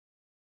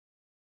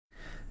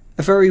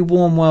A very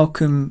warm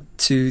welcome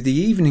to the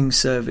evening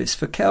service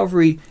for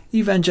Calvary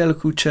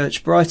Evangelical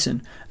Church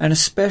Brighton, and a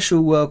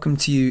special welcome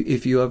to you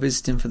if you are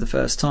visiting for the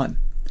first time.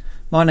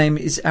 My name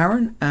is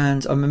Aaron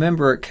and I'm a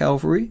member at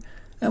Calvary,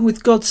 and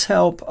with God's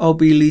help I'll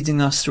be leading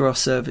us through our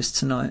service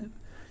tonight.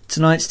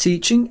 Tonight's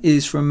teaching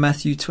is from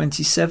Matthew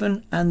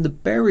 27 and the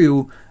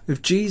burial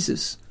of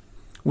Jesus.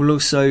 We'll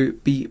also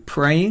be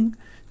praying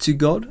to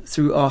God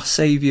through our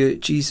Saviour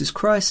Jesus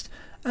Christ,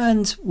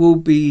 and we'll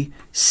be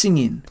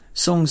singing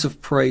songs of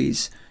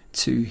praise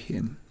to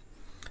him.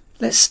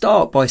 Let's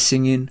start by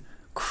singing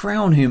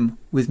 "Crown Him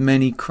with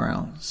Many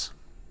Crowns."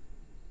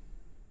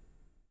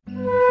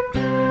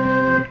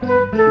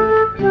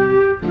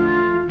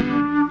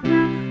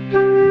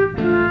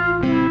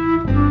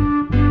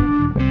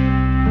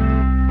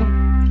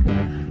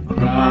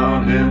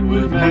 Crown him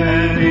with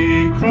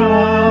many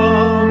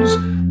crowns,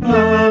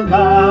 the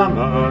Lamb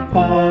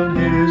upon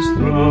his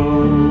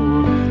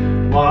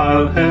throne,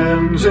 while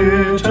hymns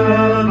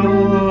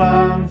eternal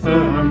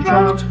anthem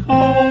drowns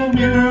all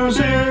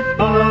music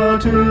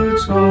but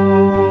its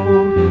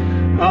own.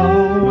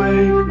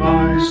 Awake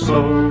my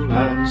soul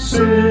and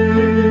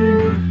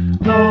sing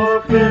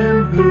of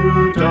him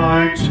who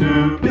died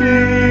to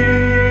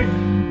be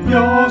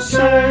your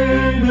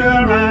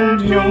Saviour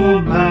and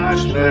your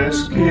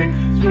matchless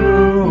King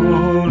through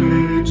all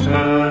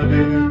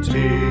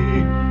eternity.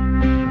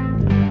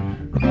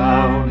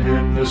 Crown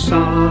him the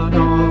Son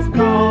of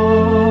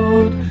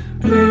God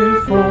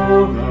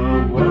before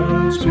the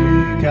worlds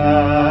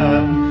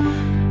began.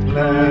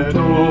 Let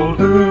all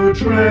who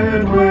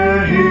tread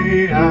where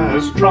he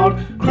has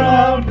trod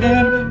crown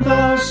him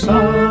the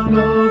Son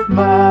of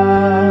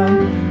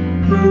Man,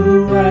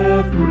 who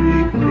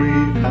every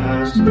grief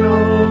has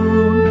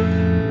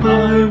known,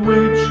 by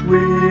which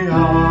we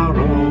are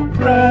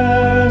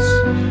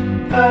oppressed,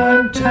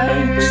 and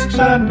takes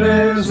and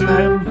bears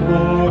them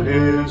for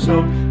his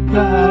own,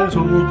 that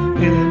all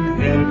in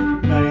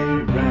him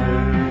may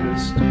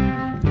rest.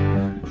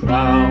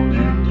 Crown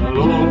him the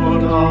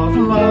Lord of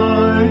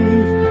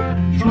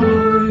life,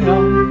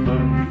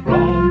 triumphant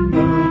from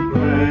the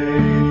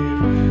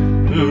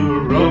grave, who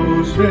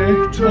rose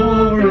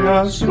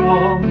victorious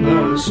from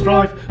the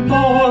strife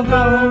for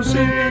those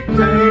he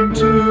came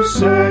to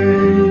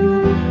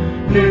save.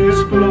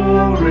 His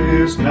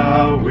glories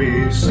now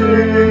we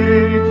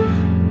sing,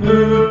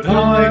 who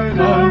died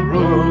and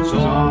rose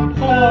on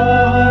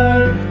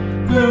high,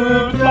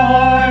 who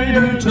died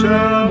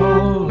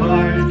eternal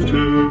life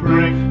to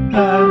bring,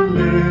 and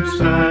lives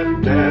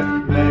and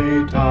death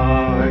may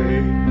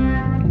die.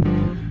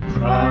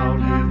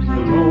 Crown him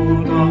the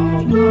Lord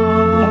of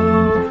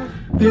love,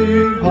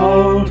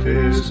 behold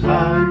his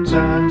hands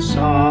and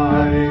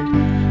side,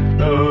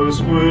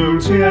 those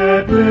wounds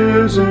yet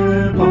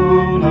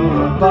visible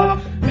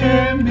above,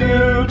 in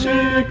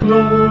beauty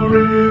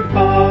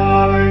glorified.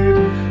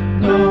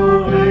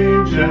 No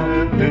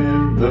angel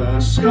in the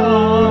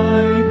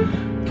sky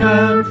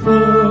can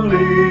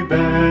fully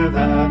bear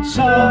that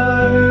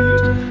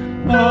sight,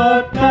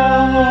 but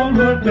down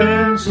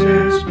against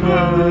his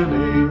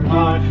burning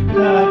eye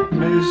that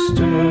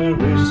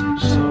mystery's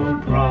so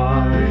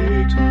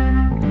bright.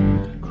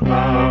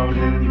 Crown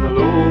him the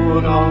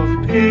Lord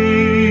of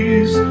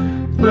peace,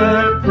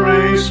 let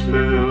praise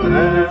fill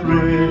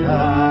every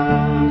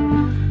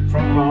land.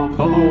 From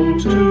pole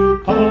to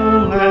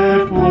pole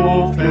let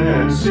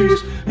warfare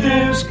cease,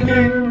 his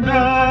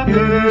kingdom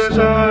is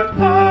at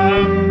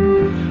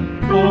hand.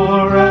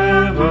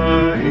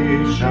 Forever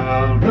he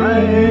shall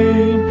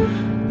reign,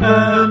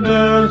 and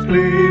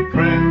earthly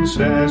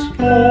princes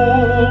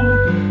fall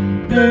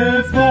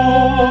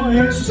before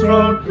his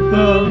throne,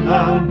 the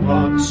Lamb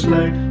once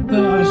slain,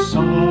 the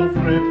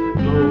sovereign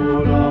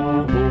Lord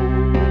of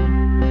all.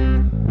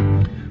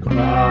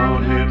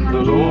 Crown him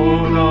the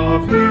Lord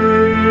of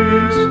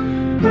years,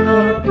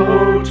 the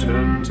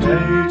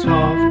potentate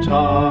of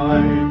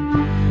time,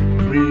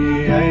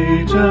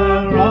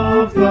 creator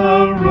of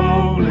the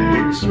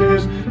rolling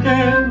spheres,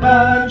 in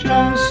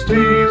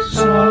majesty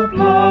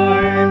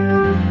sublime.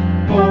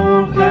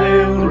 All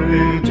hail,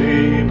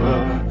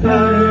 Redeemer,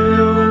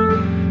 hail,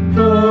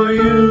 for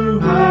you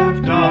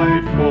have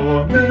died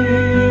for me.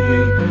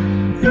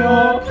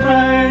 Your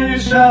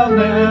praise shall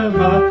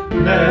never,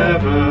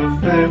 never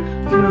fail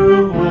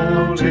through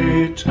all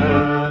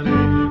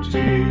eternity.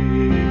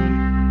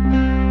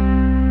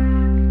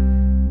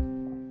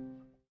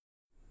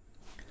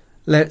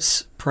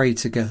 Let's pray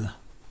together.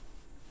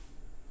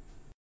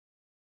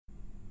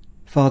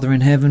 Father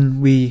in heaven,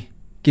 we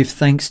give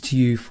thanks to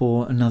you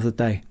for another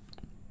day.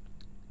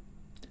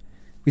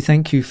 We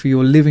thank you for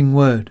your living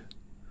word.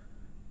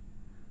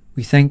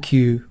 We thank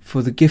you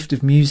for the gift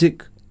of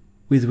music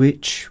with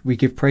which we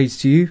give praise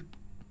to you.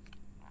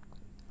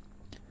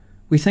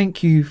 We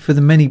thank you for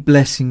the many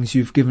blessings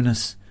you've given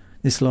us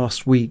this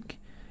last week,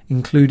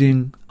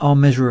 including our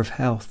measure of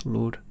health,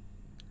 Lord.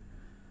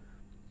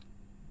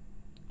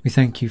 We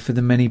thank you for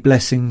the many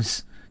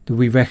blessings that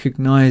we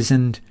recognise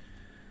and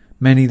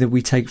many that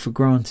we take for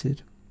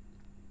granted.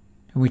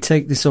 And we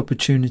take this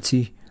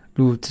opportunity,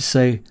 Lord, to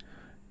say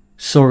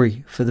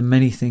sorry for the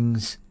many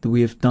things that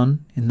we have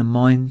done in the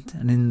mind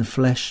and in the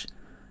flesh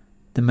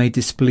that may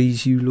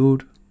displease you,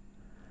 Lord.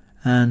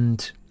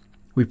 And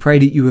we pray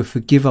that you will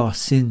forgive our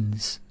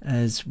sins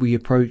as we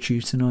approach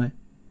you tonight.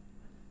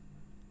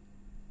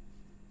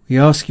 We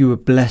ask you to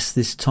bless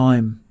this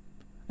time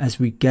as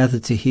we gather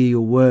to hear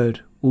your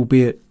word,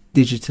 albeit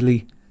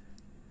digitally.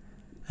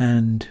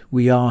 And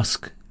we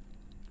ask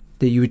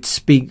that you would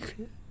speak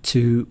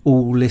to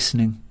all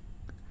listening,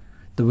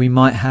 that we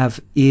might have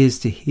ears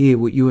to hear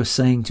what you are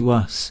saying to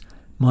us,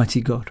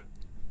 mighty God.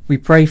 We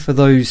pray for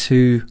those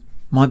who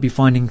might be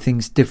finding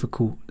things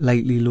difficult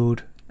lately,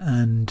 Lord,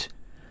 and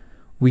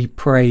we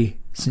pray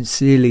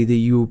sincerely that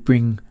you will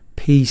bring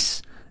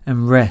peace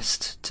and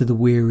rest to the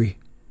weary.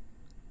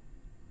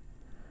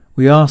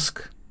 We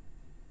ask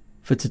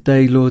for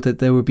today, Lord, that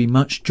there will be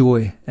much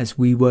joy as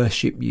we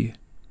worship you.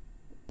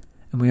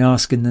 And we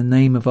ask in the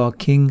name of our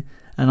King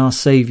and our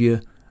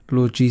Saviour,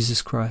 Lord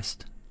Jesus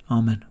Christ.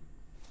 Amen.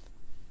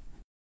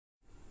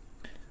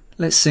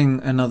 Let's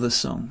sing another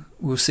song.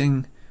 We'll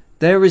sing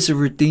There Is a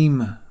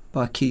Redeemer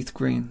by Keith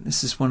Green.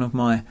 This is one of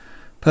my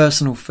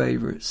personal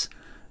favourites.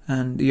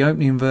 And the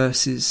opening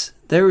verse is,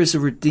 There is a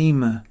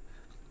Redeemer,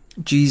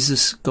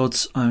 Jesus,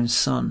 God's own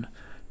Son,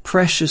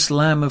 precious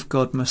Lamb of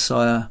God,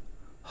 Messiah,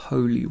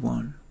 Holy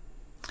One.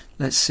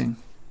 Let's sing.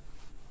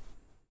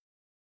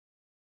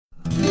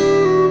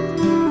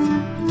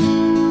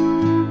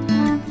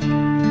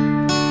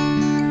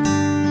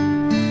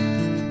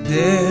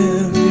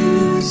 There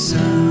is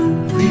a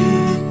Redeemer,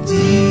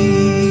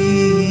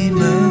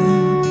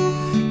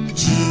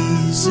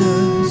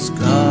 Jesus,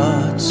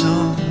 God's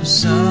own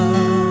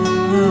Son,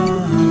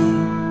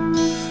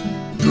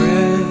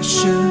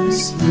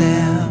 precious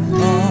Lamb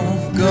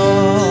of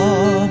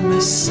God,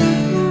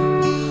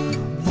 Messiah,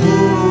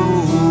 Holy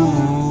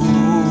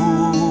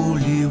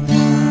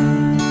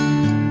One.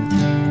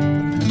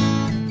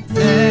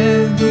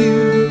 Thank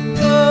you,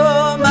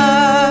 oh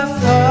my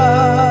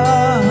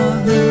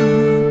Father,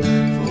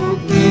 for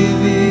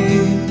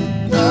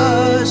giving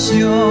us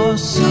your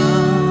Son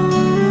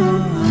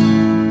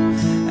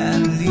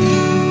and leaving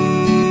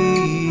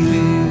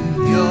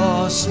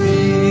your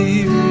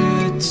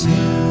Spirit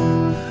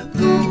till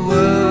the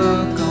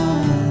work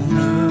on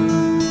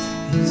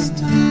earth is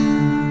done.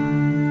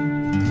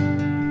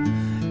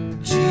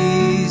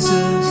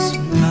 Jesus,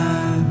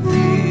 my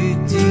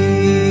Redeemer,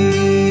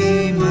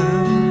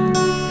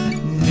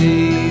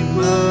 name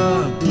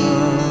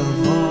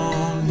above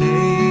all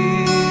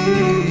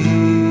names,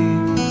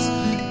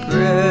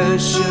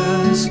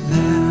 precious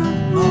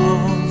Lamb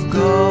of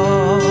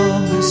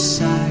God,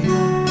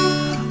 Messiah,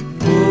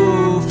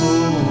 oh,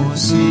 for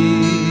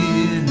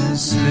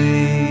sinners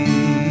slain.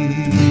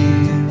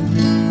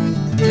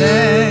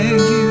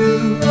 Thank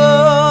you,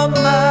 oh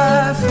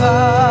my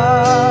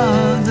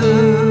Father,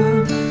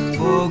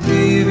 for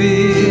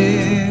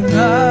giving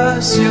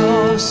us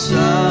your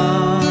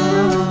Son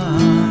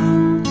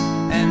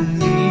and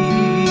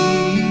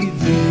leaving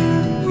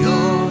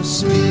your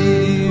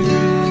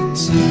Spirit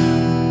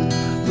till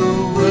the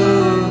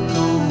work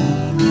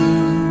on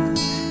earth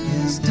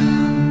is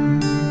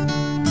done.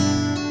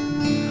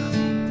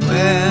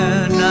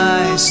 When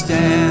I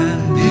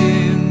stand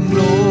in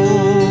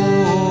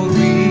glory,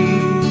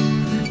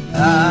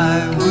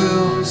 I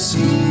will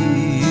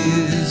see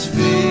his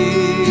face,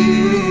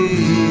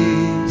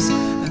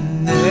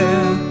 and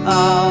there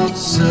I'll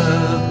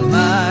serve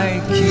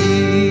my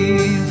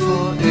King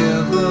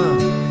forever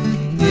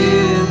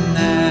in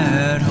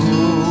that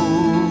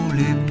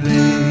holy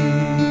place.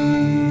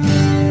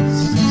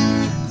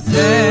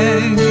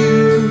 Thank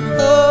you,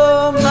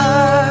 oh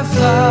my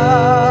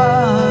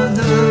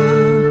Father,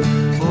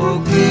 for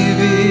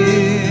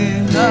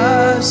giving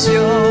us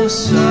your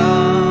Son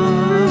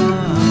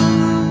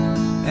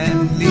and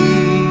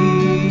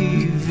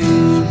leaving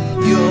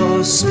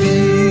your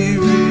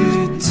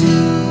Spirit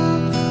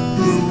till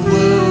the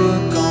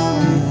work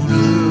on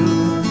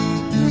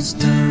earth is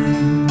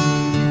done.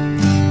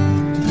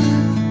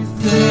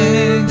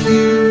 Thank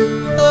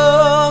you,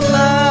 oh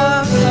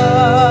my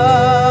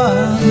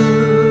Father,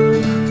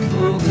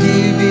 for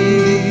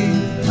giving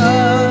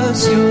us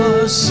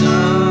your Son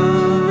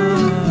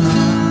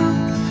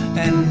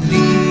and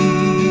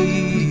leaving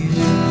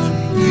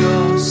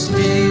your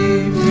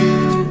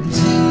Spirit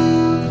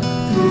till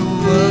the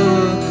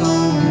work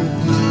on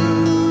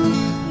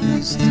earth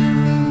is done.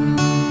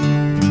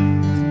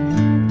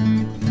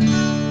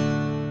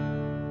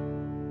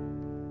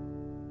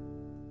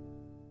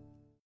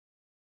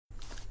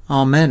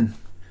 Amen.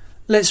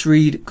 Let's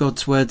read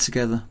God's word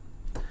together.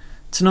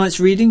 Tonight's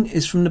reading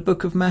is from the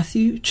book of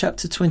Matthew,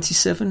 chapter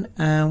 27,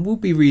 and we'll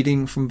be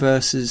reading from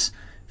verses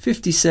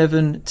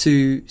 57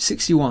 to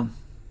 61.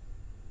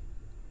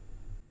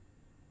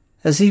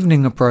 As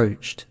evening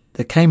approached,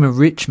 there came a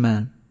rich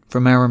man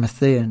from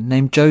Arimathea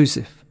named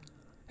Joseph,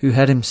 who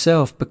had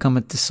himself become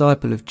a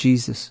disciple of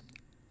Jesus.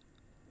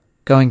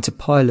 Going to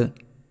Pilate,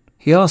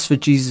 he asked for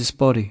Jesus'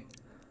 body,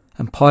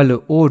 and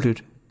Pilate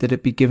ordered that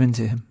it be given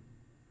to him.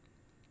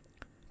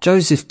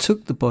 Joseph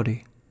took the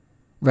body,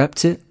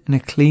 wrapped it in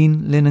a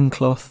clean linen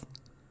cloth,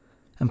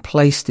 and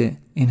placed it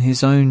in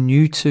his own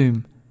new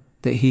tomb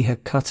that he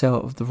had cut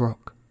out of the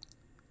rock.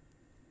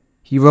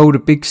 He rolled a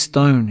big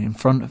stone in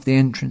front of the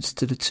entrance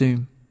to the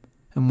tomb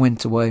and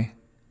went away.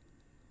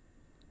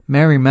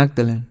 Mary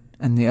Magdalene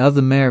and the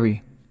other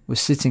Mary were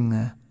sitting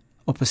there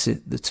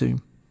opposite the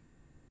tomb.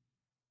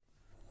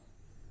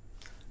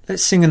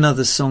 Let's sing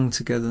another song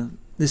together.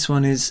 This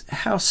one is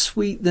How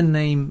Sweet the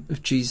Name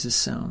of Jesus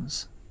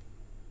Sounds.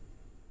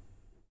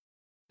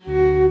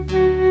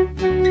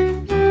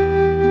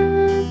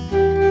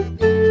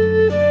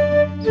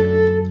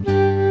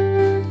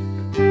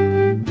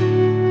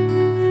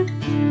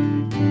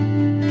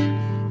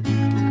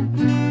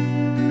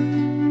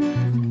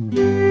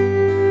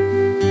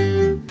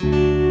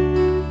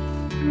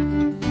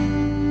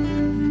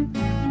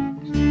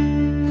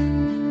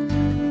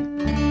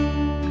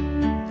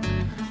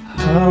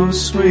 How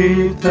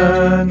sweet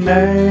the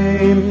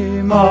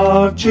name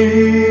of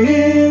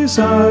Jesus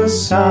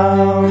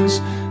sounds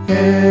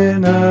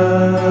in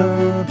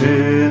a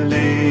believer's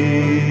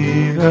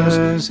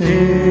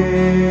ear.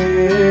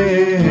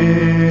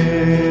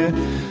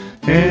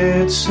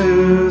 It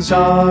soothes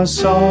our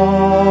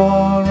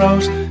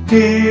sorrows,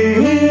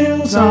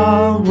 heals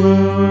our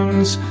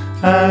wounds,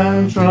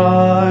 and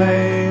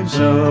drives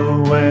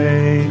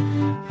away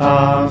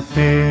our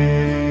fear.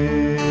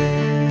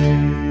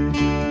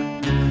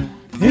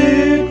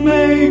 It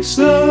makes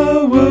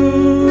the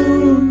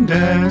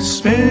wounded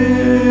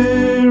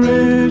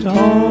spirit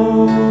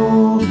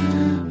whole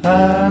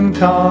and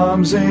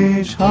calms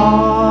each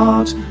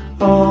heart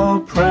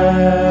oppressed.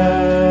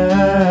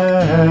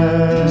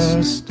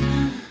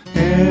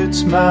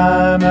 It's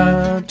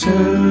manna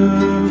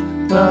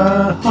to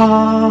the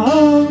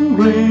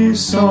hungry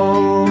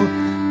soul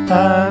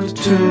and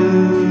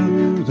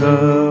to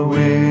the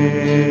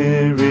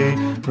weary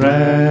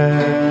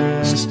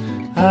rest.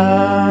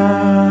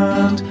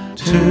 And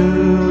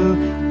to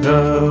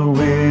the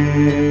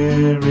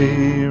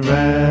weary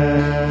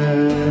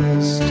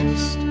rest.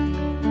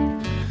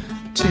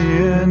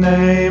 Dear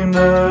name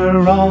the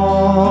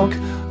rock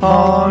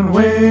on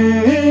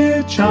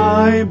which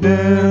I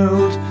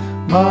build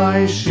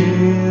my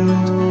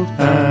shield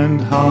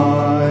and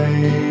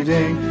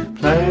hiding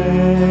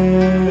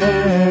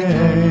place,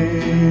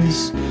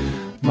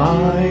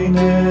 my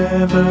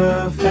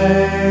never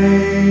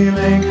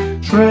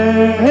failing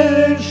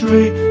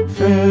treasury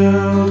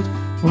filled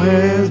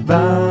with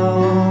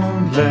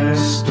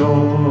boundless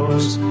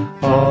stores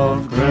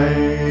of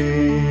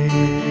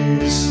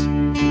grace.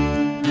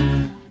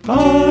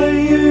 By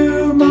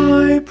you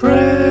my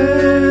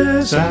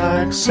prayers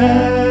acceptance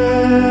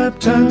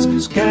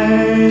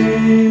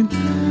gain,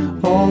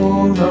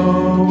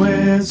 although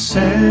with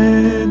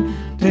sin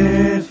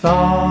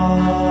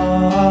defiled.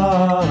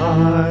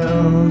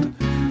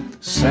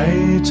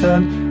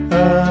 Satan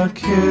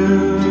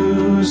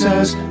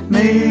accuses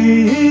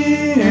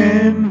me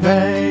in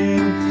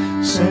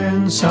vain,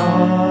 since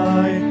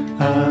I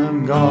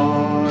am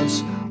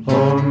God's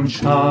own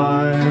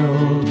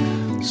child.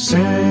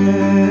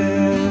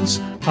 Since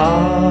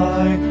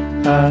I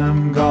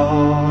am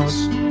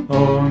God's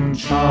own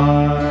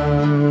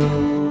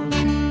child.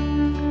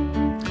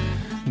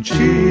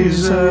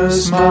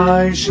 Jesus,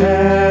 my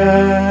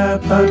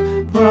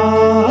shepherd,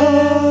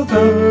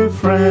 brother,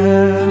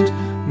 friend,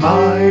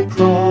 my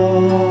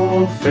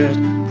prophet,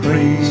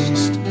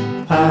 priest,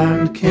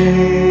 and king,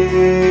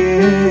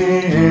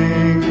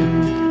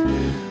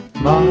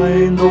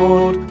 my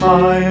Lord,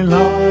 my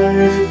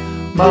life,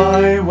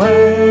 my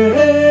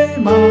way,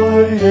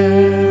 my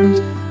end,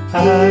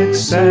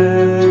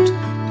 accept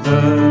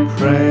the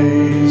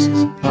praise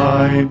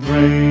I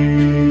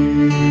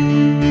bring.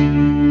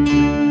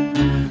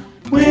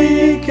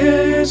 Weak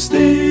is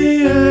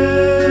the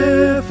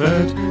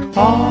effort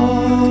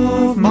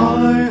of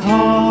my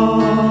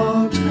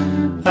heart,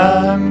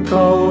 and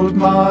cold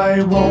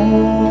my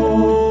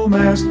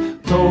warmest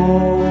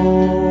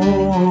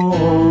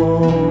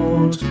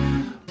thought.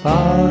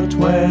 But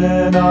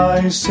when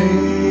I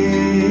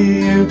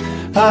see you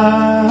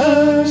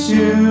as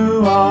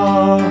you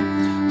are,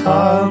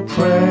 I'll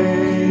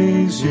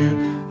praise you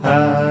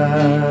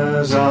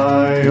as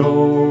I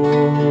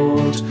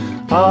ought.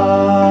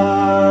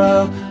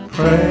 I'll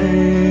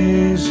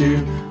praise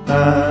you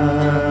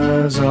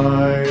as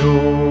I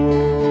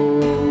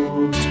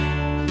ought.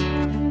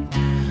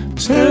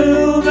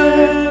 Till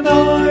then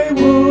I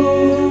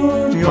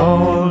would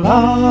your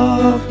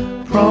love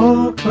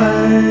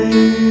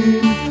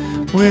proclaim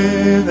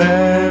with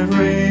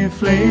every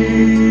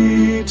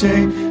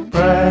fleeting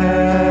breath,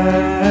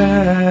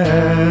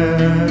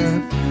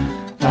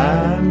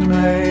 and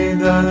may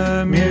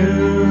the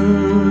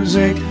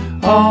music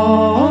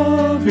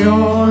of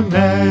your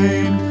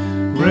name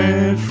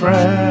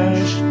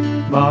refresh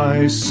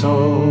my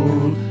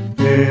soul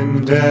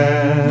in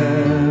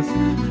death.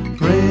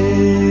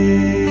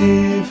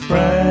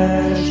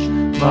 Refresh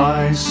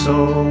my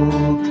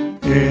soul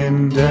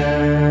in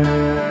death.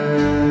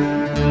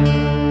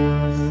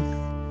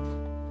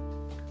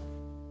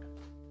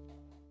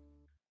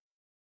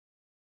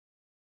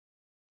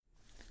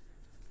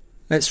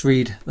 Let's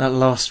read that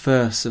last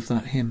verse of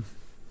that hymn.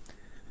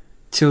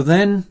 Till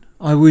then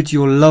I would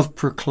your love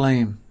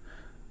proclaim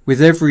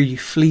with every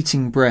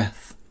fleeting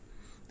breath,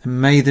 and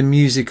may the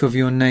music of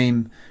your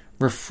name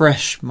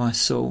refresh my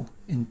soul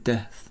in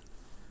death.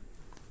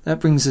 That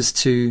brings us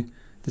to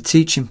the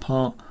teaching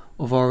part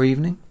of our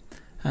evening,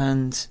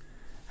 and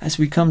as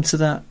we come to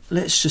that,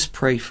 let's just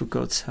pray for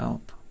God's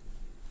help.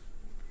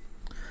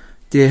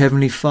 Dear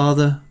Heavenly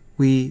Father,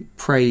 we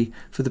pray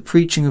for the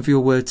preaching of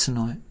your word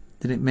tonight,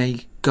 that it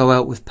may go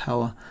out with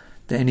power,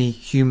 that any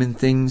human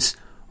things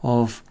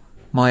of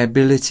my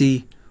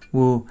ability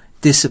will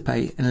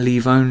dissipate and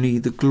leave only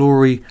the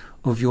glory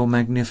of your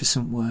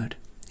magnificent word.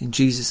 In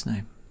Jesus'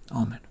 name,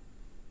 Amen.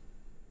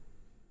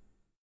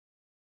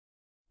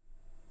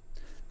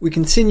 We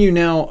continue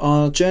now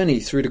our journey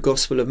through the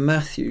Gospel of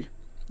Matthew,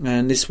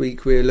 and this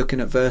week we're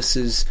looking at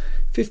verses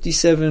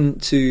 57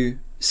 to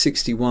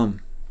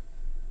 61.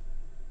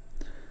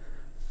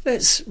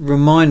 Let's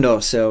remind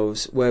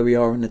ourselves where we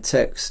are in the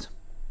text.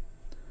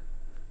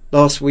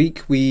 Last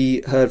week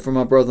we heard from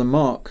our brother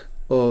Mark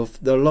of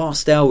the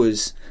last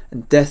hours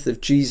and death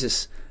of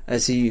Jesus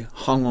as he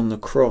hung on the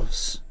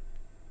cross.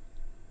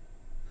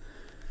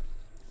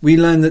 We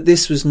learned that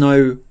this was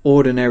no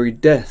ordinary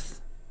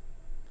death.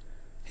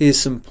 Here's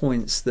some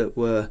points that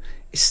were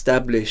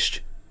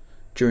established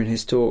during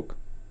his talk.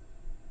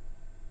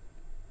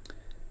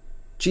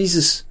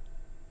 Jesus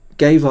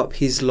gave up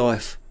his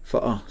life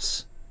for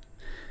us,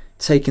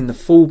 taking the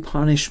full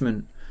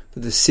punishment for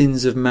the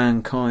sins of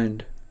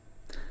mankind.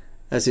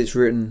 As it's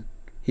written,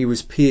 he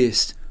was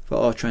pierced for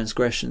our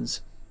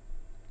transgressions.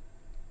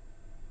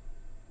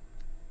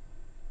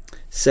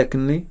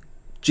 Secondly,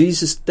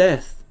 Jesus'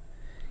 death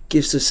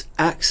gives us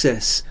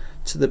access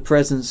to the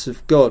presence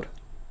of God.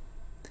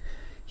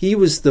 He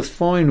was the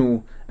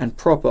final and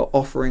proper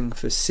offering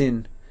for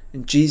sin,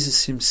 and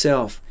Jesus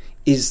himself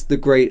is the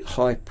great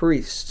high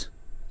priest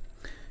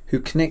who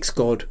connects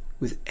God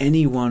with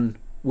anyone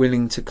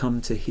willing to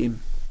come to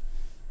him.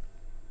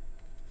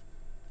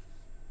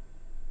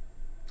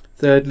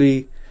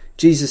 Thirdly,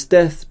 Jesus'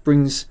 death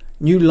brings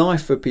new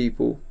life for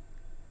people.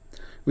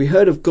 We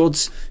heard of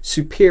God's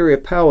superior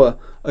power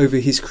over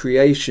his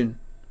creation,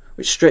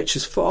 which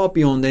stretches far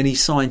beyond any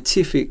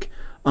scientific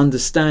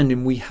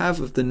understanding we have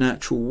of the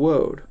natural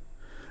world,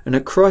 and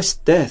that Christ's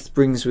death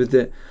brings with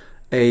it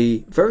a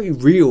very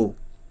real,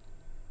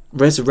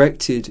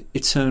 resurrected,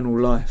 eternal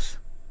life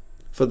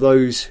for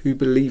those who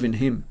believe in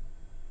him.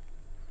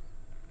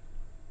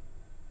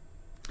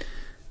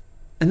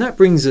 And that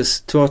brings us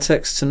to our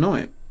text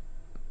tonight,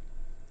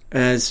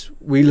 as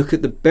we look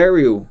at the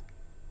burial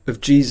of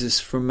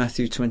Jesus from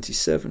Matthew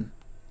 27.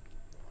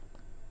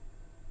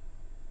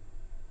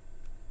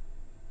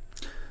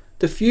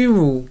 The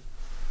funeral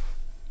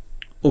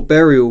or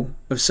burial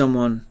of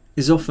someone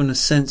is often a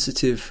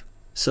sensitive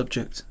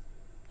subject,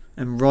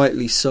 and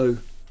rightly so.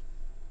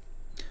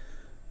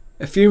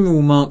 A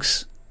funeral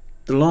marks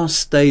the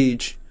last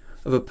stage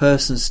of a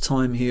person's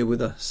time here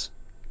with us.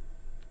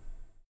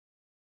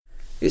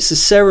 It's a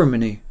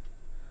ceremony,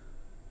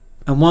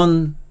 and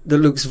one that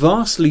looks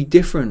vastly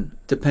different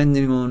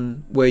depending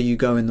on where you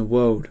go in the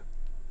world.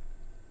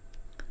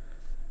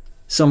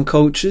 Some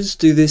cultures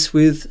do this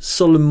with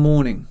solemn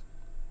mourning.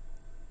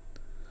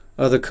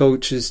 Other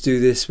cultures do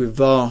this with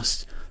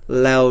vast,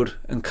 loud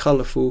and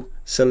colourful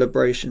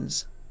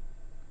celebrations.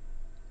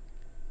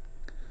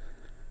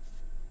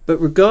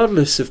 But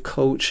regardless of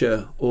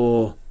culture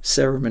or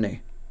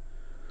ceremony,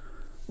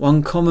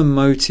 one common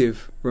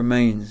motive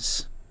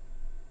remains: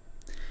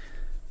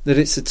 that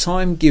it's a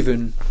time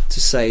given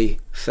to say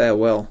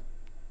farewell.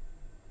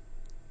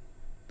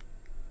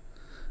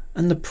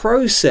 And the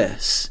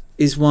process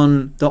is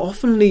one that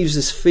often leaves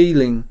us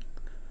feeling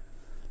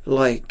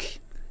like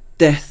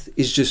death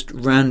is just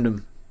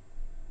random,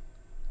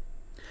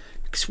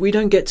 because we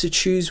don't get to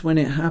choose when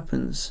it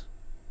happens.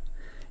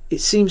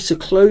 It seems to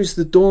close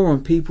the door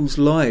on people's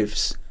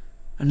lives,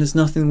 and there's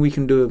nothing we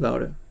can do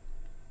about it.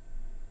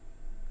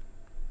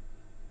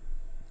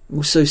 It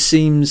also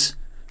seems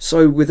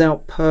so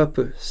without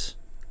purpose,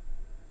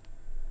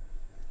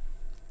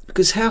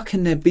 because how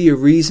can there be a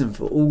reason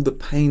for all the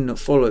pain that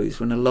follows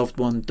when a loved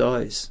one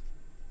dies?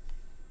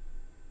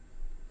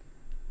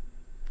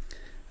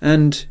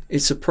 And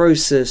it's a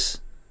process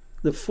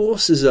that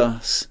forces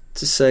us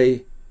to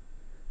say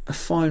a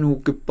final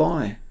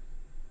goodbye,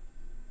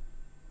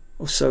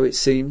 or so it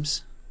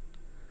seems,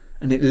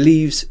 and it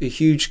leaves a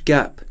huge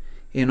gap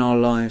in our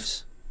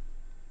lives.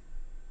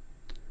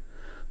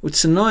 Well,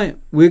 tonight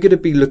we're going to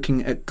be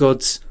looking at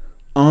God's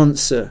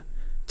answer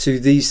to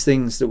these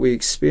things that we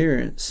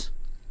experience.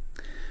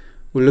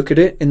 We'll look at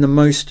it in the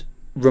most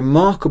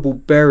remarkable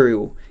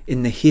burial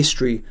in the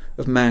history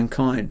of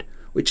mankind,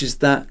 which is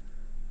that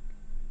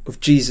of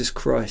Jesus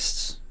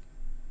Christ's.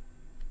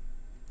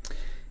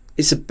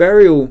 It's a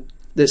burial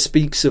that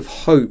speaks of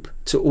hope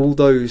to all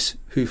those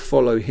who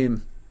follow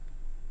him.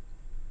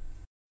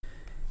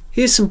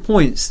 Here's some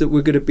points that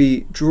we're going to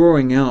be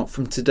drawing out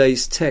from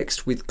today's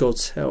text with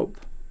God's help.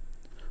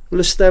 We'll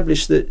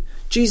establish that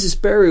Jesus'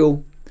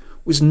 burial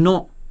was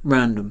not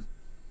random.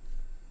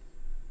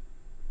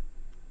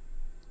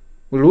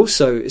 will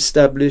also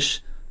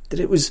establish that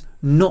it was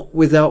not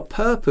without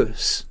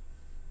purpose.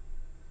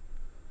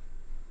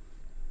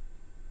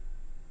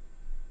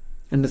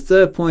 And the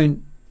third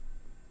point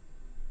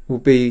will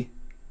be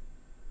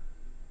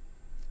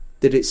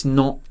that it's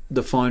not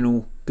the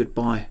final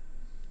goodbye.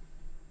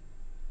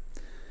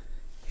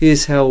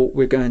 Here's how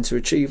we're going to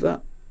achieve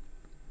that.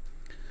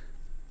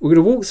 We're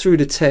going to walk through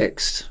the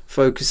text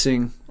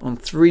focusing on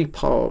three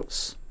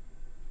parts.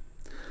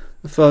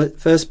 The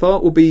first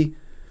part will be,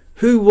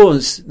 who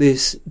was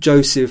this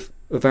Joseph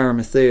of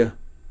Arimathea?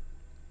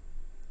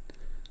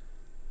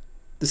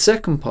 The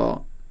second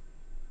part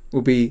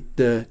will be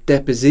the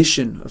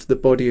deposition of the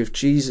body of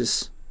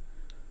Jesus,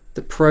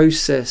 the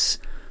process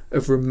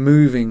of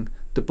removing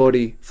the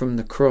body from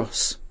the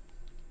cross.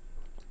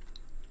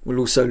 We'll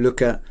also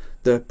look at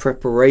the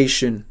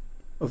preparation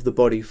of the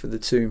body for the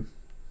tomb.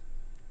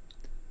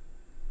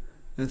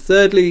 And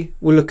thirdly,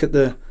 we'll look at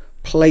the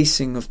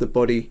placing of the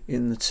body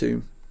in the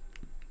tomb.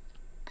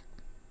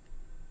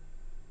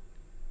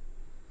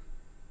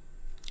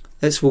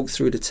 Let's walk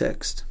through the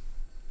text.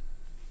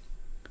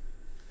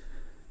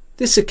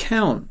 This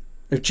account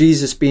of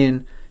Jesus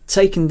being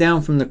taken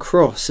down from the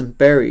cross and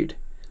buried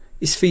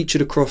is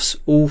featured across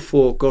all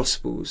four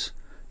Gospels.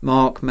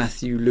 Mark,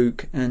 Matthew,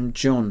 Luke and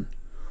John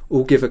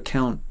all give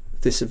account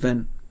of this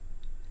event.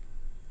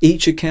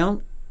 Each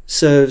account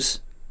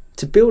serves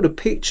to build a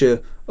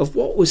picture of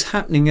what was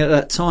happening at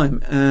that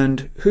time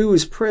and who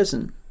was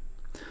present.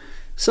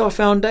 So our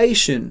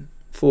foundation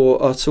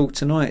for our talk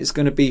tonight is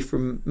going to be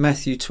from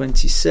Matthew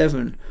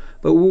 27,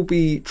 but we'll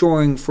be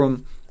drawing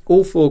from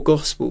all four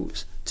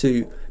Gospels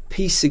to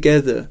piece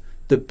together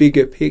the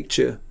bigger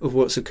picture of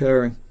what's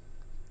occurring.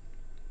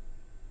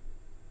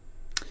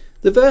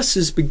 The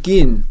verses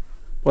begin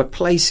by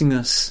placing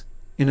us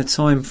in a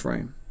time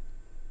frame.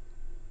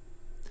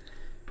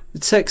 The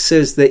text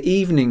says that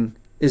evening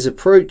is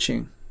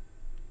approaching.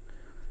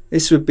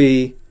 This would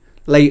be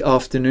late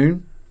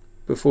afternoon,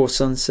 before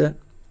sunset,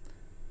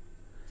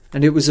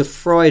 and it was a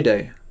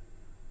Friday,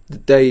 the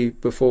day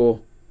before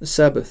the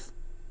Sabbath.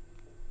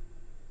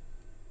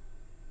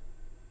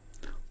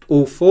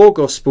 All four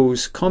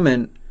Gospels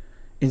comment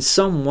in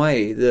some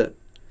way that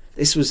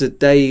this was a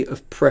day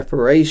of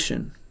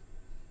preparation.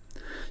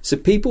 So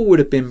people would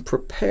have been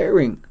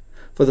preparing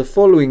for the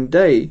following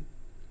day,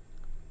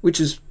 which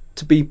is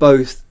to be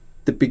both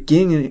the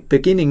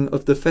beginning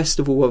of the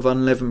festival of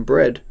unleavened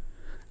bread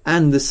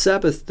and the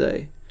Sabbath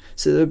day.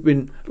 So there have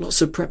been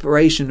lots of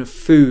preparation of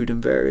food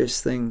and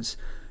various things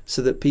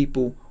so that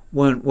people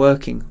weren't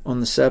working on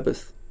the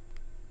Sabbath.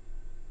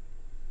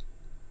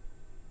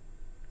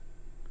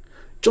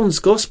 John's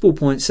Gospel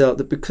points out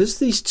that because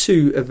these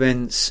two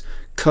events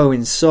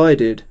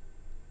coincided,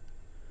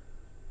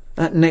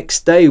 that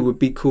next day would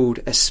be called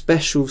a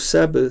special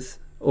Sabbath,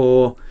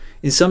 or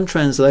in some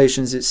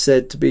translations it's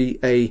said to be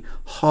a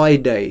high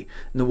day,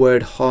 and the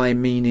word high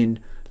meaning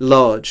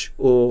large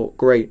or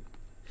great.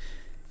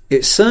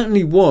 It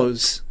certainly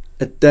was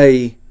a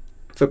day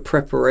for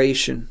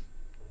preparation,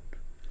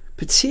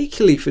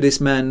 particularly for this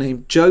man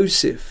named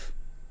Joseph,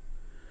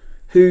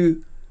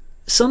 who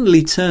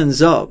suddenly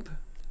turns up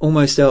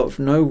almost out of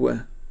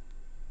nowhere.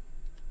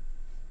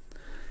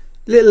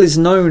 Little is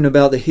known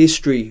about the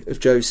history of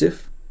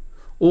Joseph,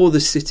 or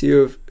the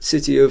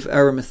city of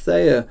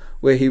Arimathea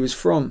where he was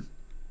from.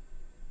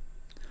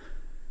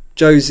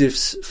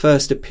 Joseph's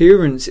first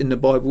appearance in the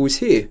Bible is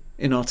here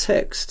in our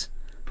text,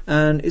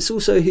 and it's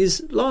also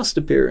his last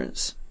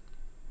appearance.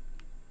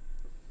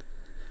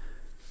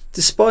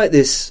 Despite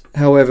this,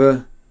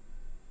 however,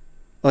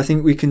 I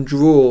think we can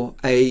draw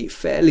a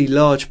fairly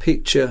large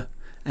picture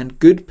and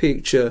good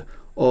picture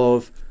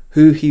of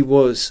who he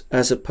was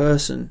as a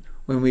person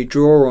when we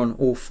draw on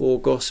all four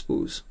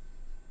Gospels.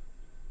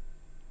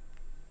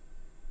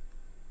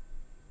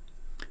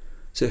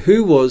 So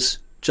who was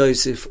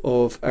Joseph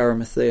of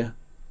Arimathea?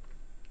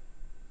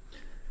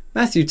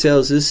 Matthew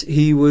tells us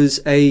he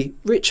was a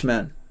rich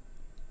man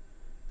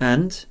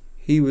and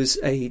he was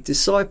a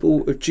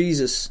disciple of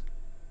Jesus.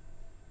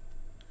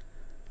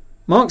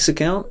 Mark's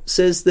account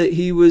says that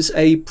he was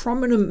a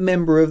prominent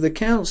member of the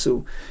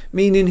council,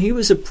 meaning he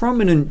was a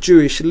prominent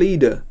Jewish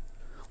leader,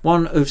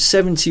 one of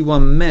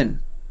 71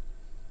 men.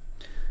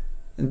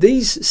 And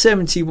these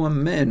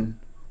 71 men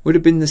would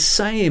have been the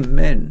same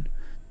men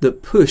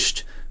that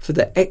pushed for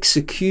the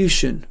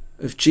execution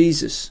of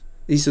Jesus.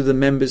 These are the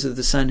members of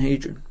the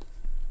Sanhedrin.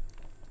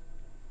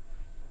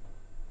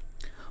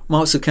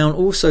 Mark's account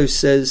also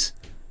says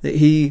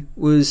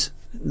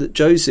that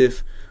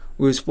Joseph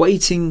was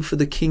waiting for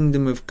the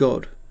kingdom of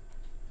God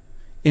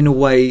in a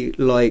way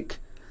like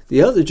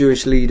the other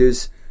Jewish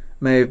leaders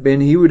may have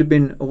been. He would have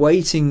been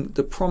awaiting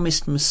the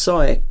promised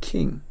Messiah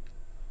king.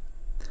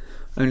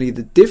 Only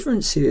the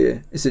difference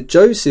here is that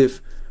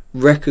Joseph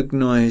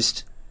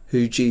recognized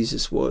who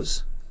Jesus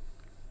was.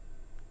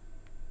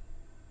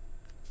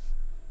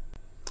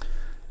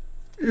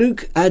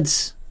 Luke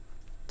adds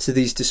to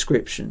these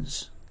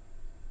descriptions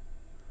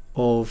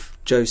of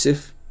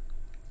Joseph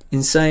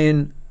in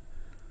saying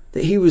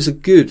that he was a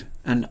good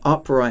and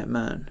upright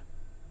man,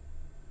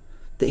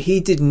 that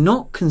he did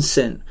not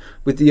consent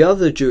with the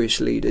other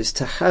Jewish leaders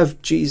to have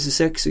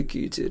Jesus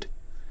executed.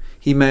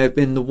 He may have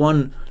been the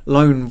one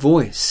lone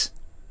voice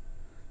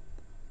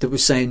that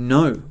was saying,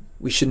 no,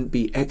 we shouldn't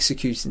be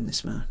executing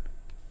this man.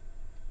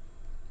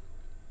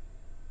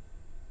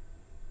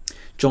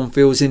 John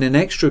fills in an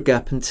extra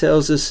gap and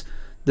tells us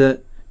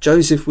that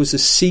Joseph was a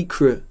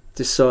secret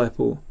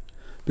disciple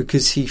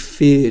because he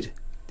feared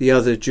the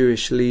other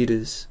Jewish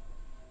leaders.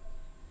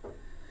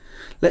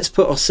 Let's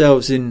put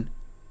ourselves in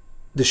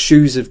the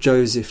shoes of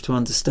Joseph to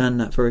understand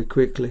that very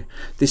quickly.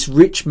 This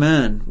rich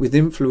man with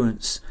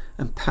influence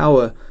and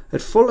power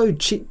had followed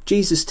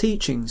Jesus'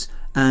 teachings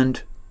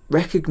and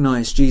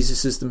recognised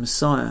Jesus as the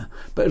Messiah,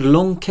 but had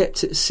long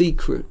kept it a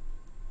secret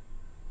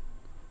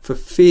for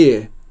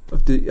fear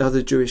of the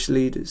other Jewish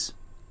leaders.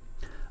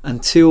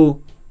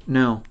 Until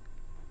now.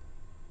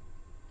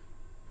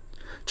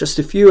 Just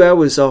a few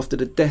hours after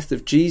the death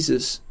of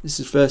Jesus, this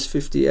is verse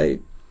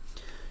 58,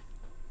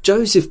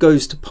 Joseph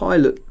goes to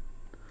Pilate,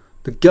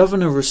 the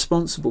governor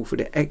responsible for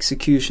the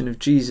execution of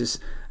Jesus,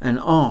 and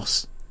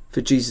asks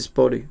for Jesus'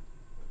 body.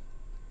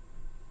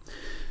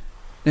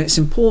 Now it's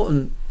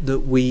important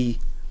that we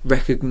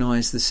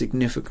recognise the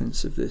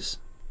significance of this.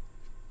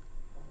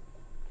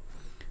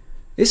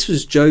 This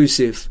was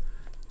Joseph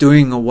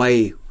doing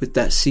away with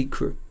that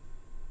secret.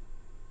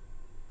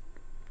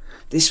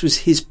 This was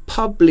his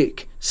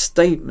public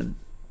statement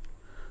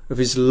of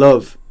his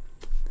love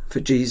for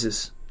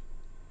Jesus.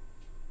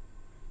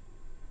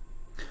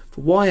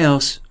 For why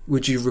else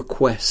would you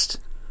request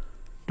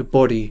the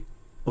body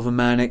of a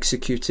man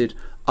executed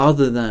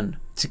other than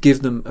to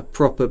give them a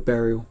proper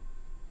burial?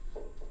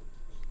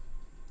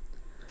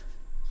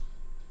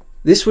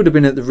 This would have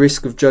been at the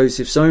risk of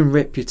Joseph's own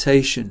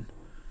reputation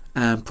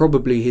and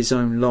probably his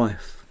own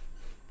life.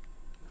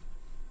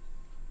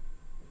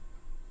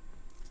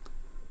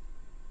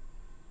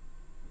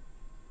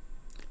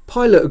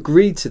 Pilate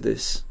agreed to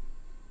this.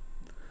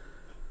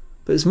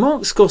 But as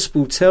Mark's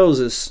Gospel tells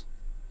us,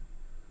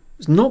 it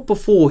was not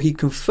before he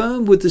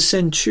confirmed with the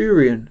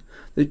centurion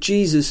that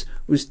Jesus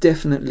was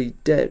definitely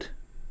dead.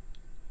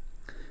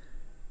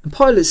 And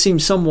Pilate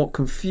seemed somewhat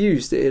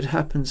confused that it had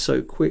happened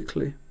so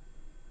quickly.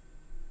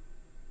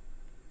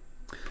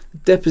 The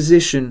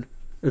deposition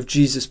of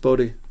Jesus'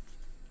 body.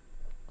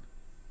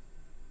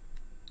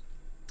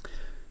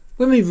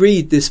 When we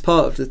read this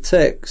part of the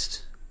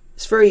text,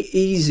 it's very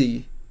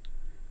easy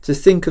to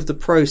think of the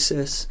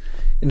process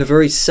in a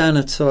very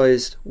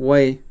sanitized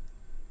way.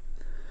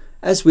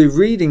 As we're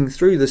reading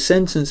through, the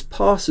sentence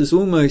passes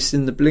almost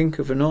in the blink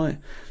of an eye.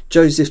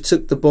 Joseph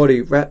took the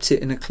body, wrapped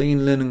it in a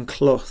clean linen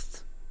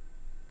cloth.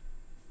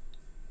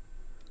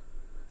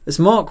 As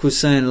Mark was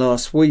saying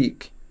last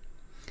week,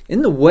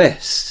 in the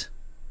West,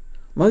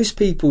 most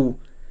people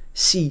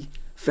see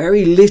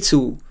very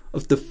little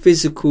of the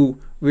physical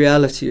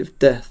reality of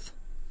death.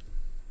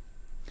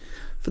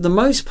 For the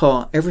most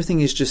part,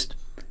 everything is just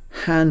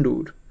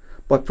handled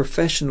by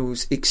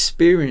professionals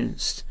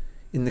experienced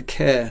in the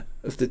care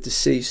of the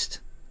deceased.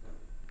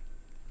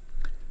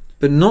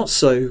 But not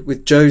so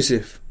with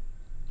Joseph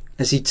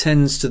as he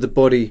tends to the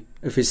body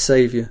of his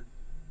Saviour.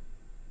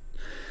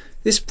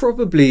 This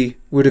probably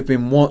would have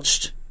been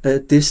watched at a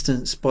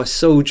distance by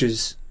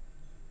soldiers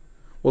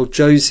while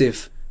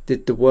Joseph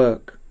did the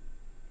work.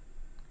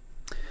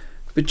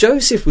 But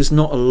Joseph was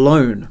not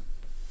alone.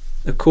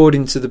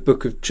 According to the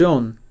book of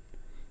John,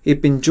 he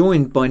had been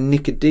joined by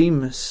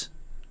Nicodemus.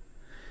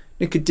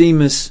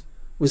 Nicodemus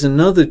was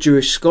another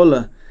Jewish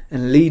scholar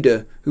and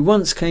leader who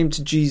once came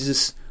to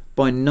Jesus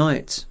by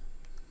night.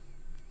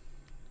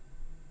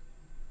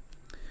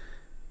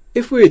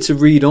 If we were to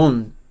read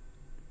on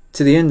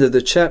to the end of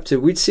the chapter,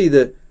 we'd see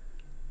that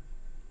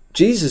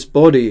Jesus'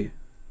 body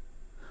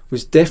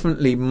was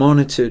definitely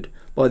monitored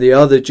by the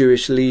other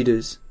Jewish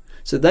leaders.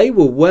 So they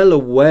were well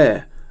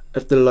aware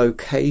of the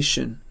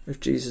location of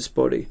Jesus'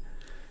 body.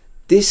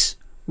 This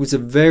was a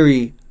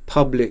very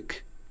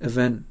public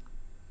event.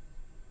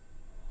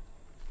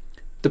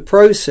 The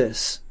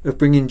process of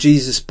bringing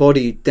Jesus'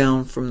 body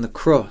down from the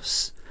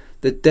cross,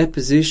 the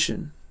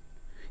deposition,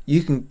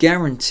 you can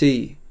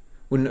guarantee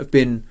wouldn't have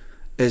been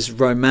as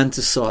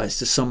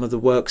romanticised as some of the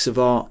works of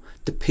art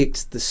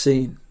depict the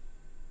scene.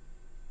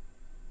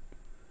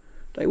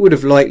 They would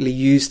have likely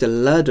used a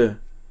ladder,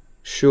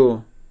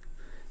 sure,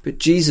 but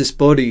Jesus'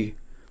 body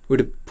would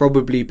have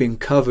probably been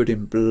covered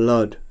in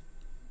blood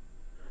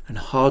and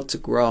hard to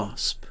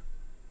grasp.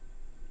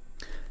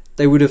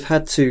 They would have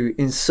had to,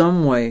 in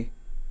some way,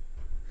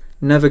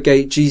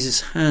 navigate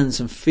Jesus' hands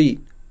and feet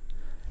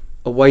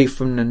away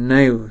from the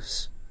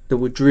nails that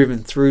were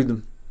driven through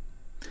them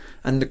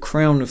and the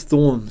crown of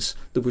thorns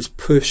that was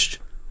pushed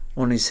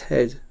on his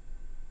head.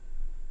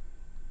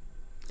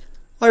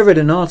 I read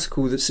an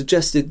article that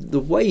suggested the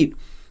weight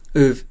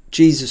of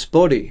Jesus'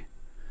 body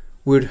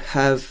would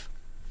have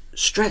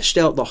stretched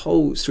out the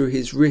holes through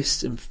his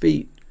wrists and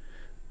feet,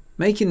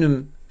 making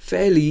them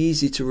fairly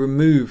easy to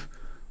remove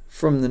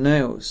from the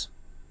nails.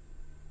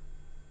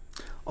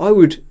 I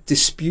would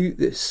dispute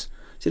this.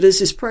 So there's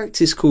this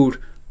practice called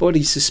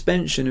body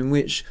suspension in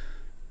which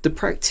the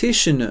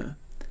practitioner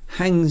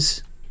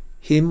hangs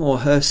him or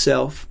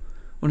herself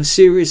on a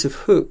series of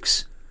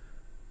hooks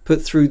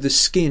put through the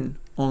skin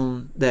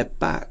on their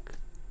back.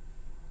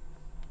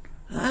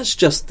 That's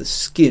just the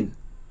skin.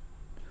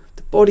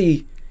 The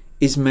body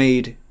is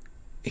made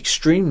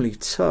extremely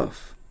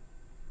tough.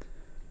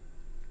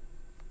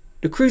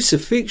 The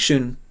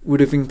crucifixion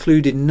would have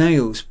included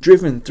nails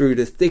driven through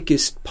the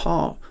thickest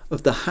part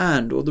of the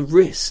hand or the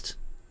wrist.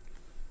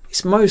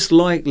 It's most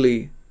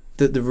likely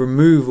that the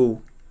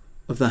removal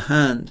of the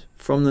hand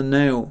from the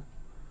nail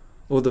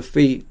or the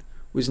feet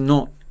was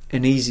not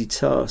an easy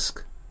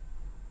task.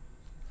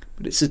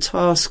 But it's a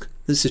task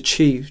that's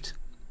achieved,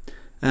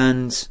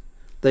 and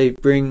they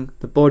bring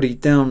the body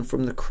down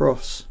from the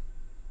cross.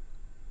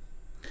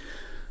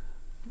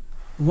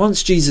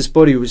 Once Jesus'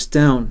 body was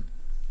down,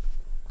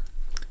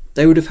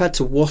 they would have had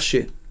to wash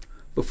it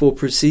before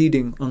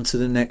proceeding onto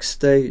the next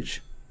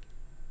stage.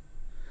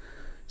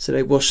 So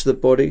they wash the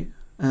body,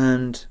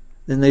 and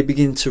then they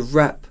begin to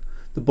wrap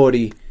the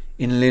body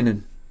in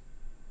linen,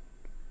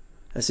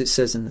 as it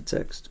says in the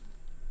text.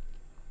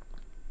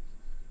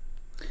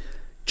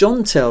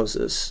 John tells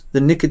us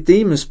that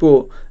Nicodemus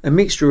bought a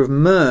mixture of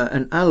myrrh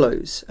and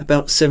aloes,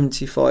 about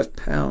 75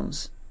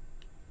 pounds,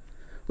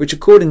 which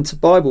according to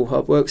Bible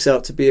Hub works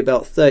out to be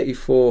about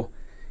 34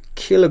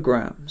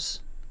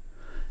 kilograms.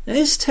 Now,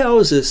 this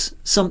tells us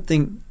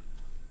something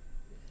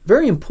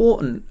very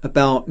important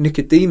about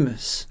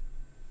Nicodemus.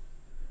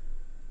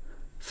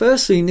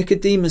 Firstly,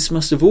 Nicodemus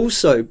must have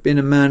also been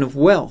a man of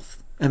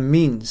wealth and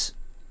means.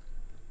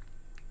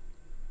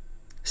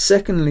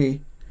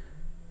 Secondly,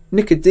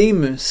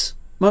 Nicodemus,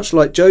 much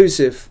like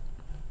Joseph,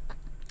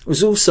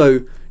 was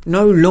also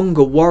no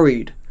longer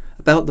worried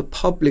about the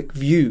public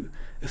view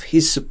of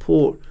his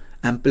support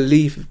and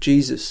belief of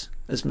Jesus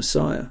as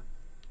Messiah.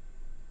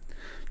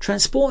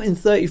 Transporting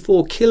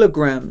 34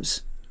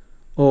 kilograms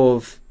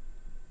of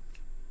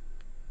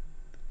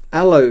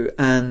aloe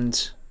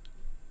and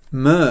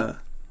myrrh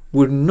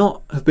would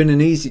not have been an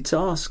easy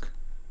task.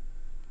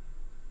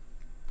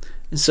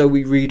 And so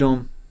we read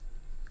on.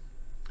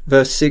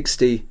 Verse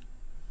 60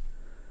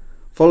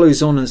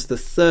 follows on as the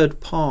third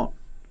part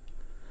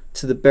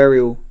to the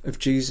burial of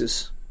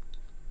Jesus.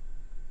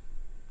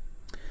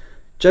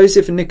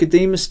 Joseph and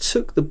Nicodemus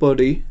took the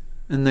body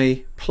and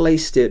they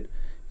placed it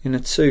in a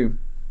tomb.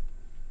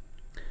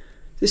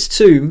 This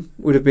tomb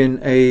would have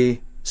been a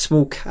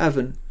small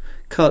cavern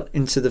cut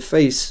into the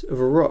face of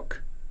a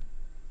rock.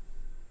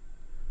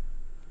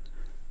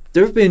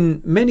 There have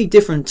been many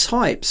different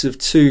types of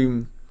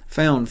tomb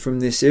found from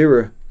this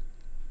era,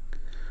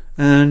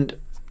 and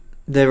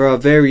there are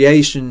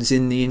variations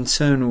in the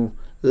internal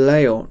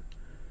layout.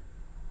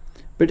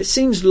 But it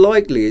seems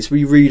likely, as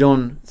we read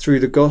on through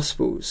the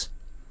Gospels,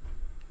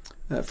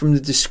 from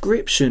the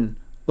description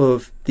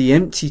of the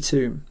empty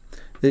tomb,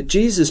 that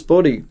Jesus'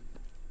 body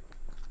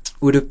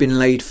would have been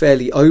laid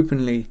fairly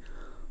openly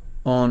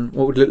on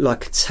what would look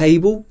like a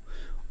table,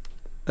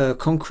 a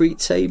concrete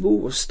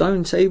table or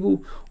stone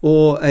table,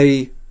 or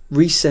a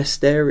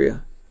recessed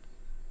area.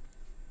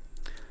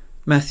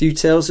 Matthew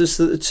tells us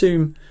that the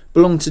tomb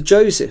belonged to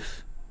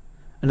Joseph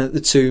and that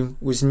the tomb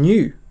was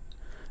new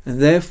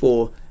and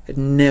therefore had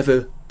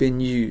never been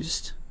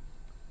used.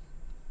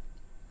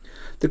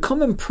 The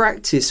common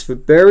practice for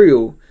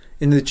burial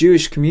in the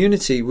Jewish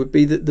community would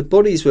be that the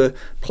bodies were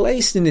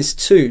placed in this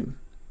tomb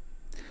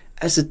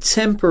as a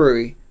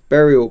temporary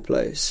burial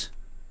place,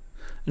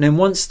 and then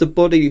once the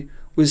body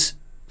was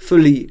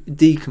fully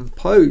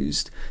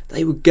decomposed,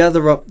 they would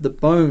gather up the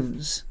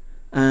bones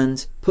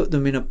and put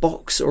them in a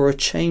box or a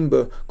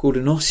chamber called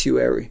an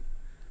ossuary,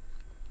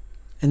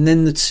 and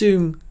then the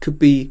tomb could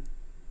be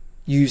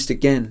used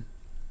again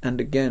and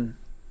again.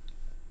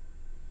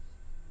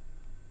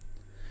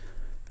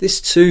 This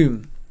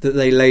tomb that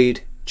they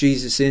laid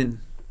Jesus in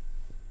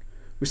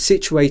was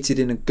situated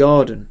in a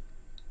garden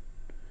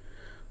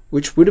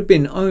which would have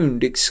been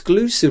owned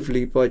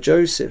exclusively by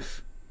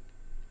Joseph.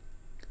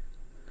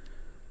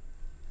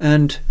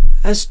 And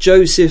as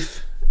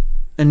Joseph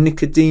and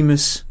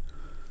Nicodemus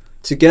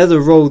together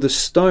roll the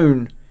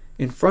stone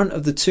in front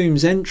of the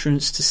tomb's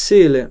entrance to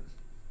seal it,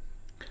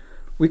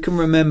 we can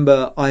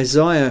remember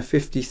Isaiah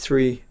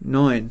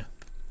 53:9,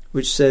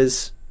 which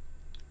says,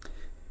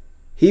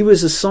 "He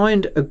was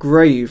assigned a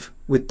grave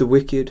with the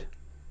wicked,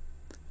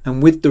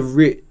 and with the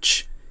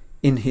rich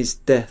in his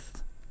death."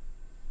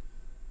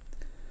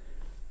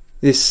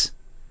 This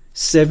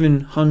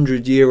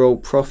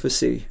 700-year-old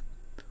prophecy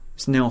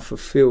is now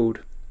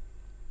fulfilled.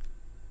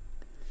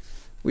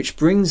 Which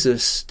brings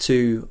us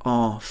to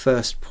our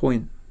first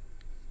point.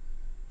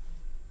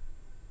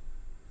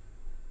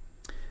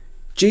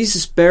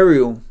 Jesus'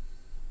 burial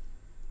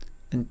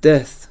and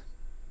death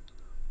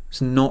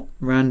was not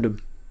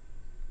random.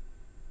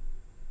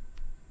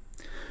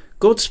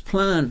 God's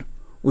plan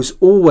was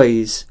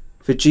always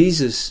for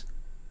Jesus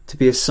to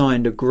be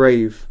assigned a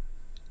grave,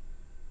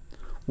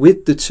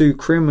 with the two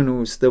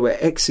criminals that were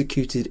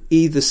executed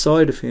either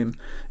side of him,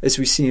 as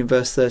we see in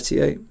verse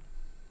 38.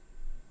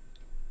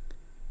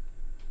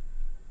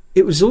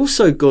 It was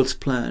also God's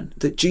plan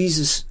that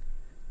Jesus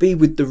be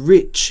with the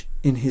rich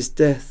in his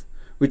death,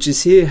 which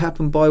is here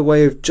happened by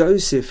way of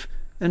Joseph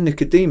and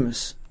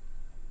Nicodemus.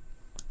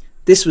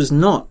 This was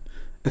not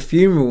a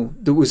funeral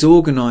that was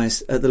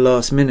organised at the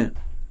last minute.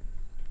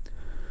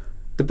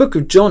 The book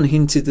of John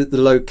hinted that the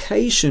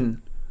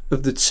location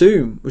of the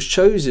tomb was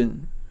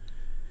chosen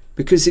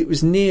because it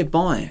was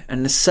nearby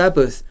and the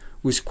Sabbath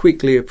was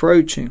quickly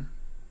approaching.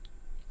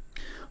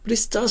 But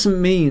this doesn't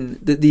mean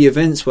that the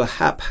events were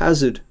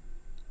haphazard.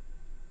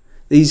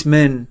 These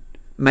men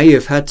may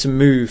have had to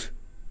move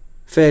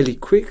fairly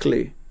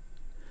quickly,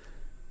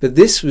 but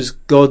this was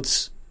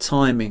God's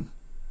timing.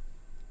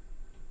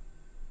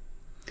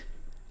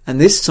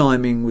 And this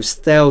timing was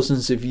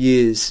thousands of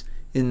years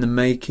in the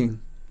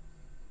making.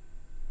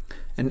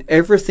 And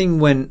everything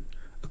went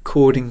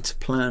according to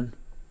plan.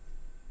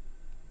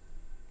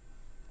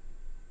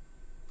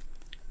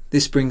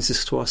 This brings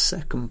us to our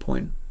second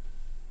point.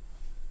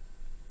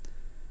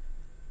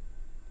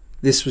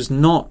 This was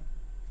not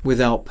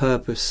without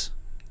purpose.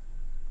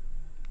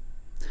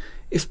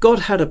 If God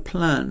had a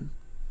plan,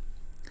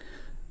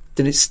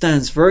 then it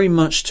stands very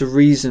much to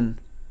reason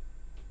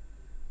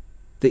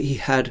that he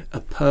had a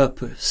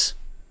purpose.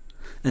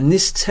 And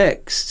these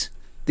texts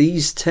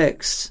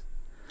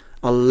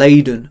are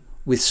laden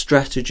with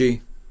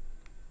strategy.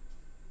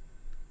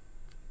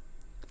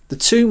 The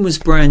tomb was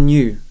brand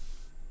new.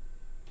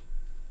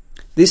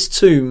 This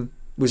tomb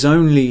was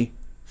only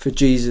for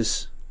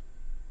Jesus,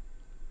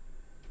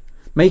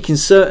 making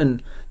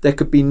certain there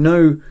could be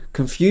no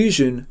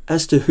confusion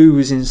as to who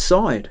was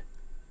inside.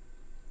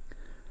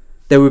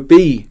 There would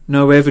be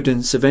no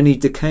evidence of any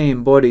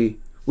decaying body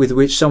with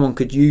which someone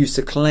could use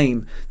to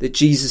claim that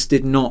Jesus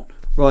did not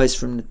rise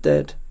from the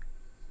dead.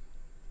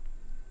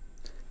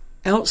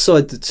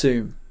 Outside the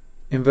tomb,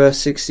 in verse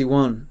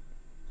 61,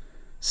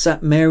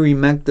 sat Mary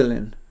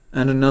Magdalene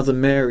and another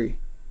Mary,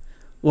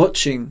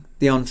 watching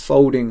the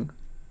unfolding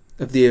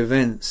of the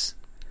events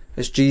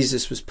as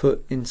Jesus was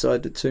put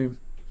inside the tomb.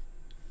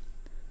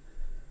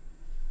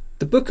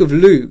 The book of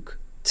Luke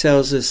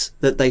tells us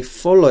that they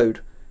followed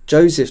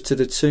Joseph to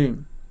the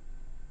tomb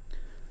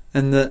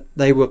and that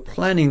they were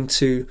planning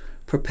to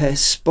prepare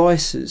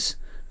spices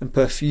and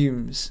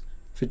perfumes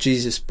for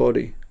Jesus'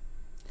 body.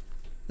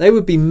 They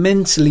would be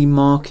mentally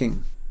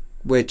marking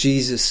where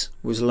Jesus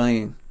was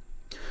laying,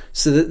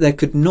 so that there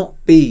could not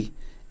be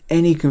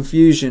any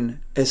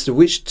confusion as to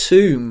which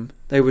tomb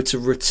they were to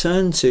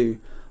return to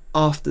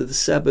after the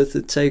Sabbath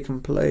had taken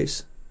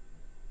place.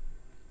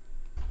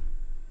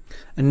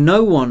 And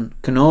no one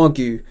can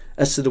argue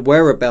as to the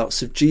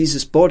whereabouts of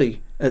Jesus'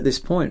 body at this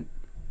point.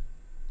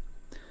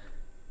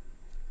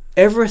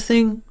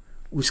 Everything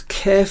was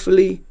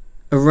carefully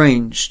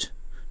arranged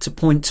to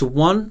point to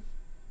one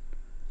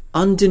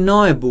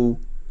undeniable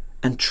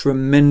and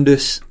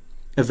tremendous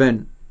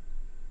event.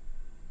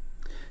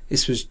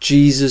 This was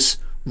Jesus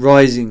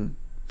rising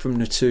from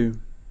the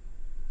tomb.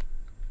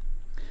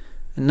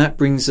 And that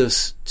brings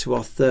us to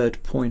our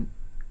third point.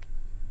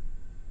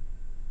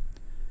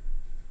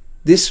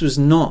 This was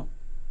not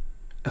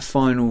a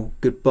final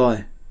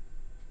goodbye.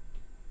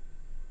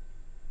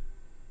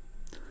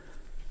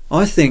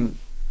 I think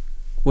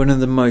one of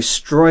the most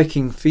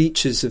striking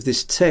features of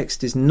this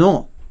text is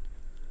not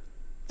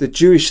the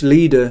Jewish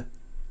leader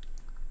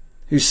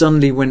who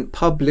suddenly went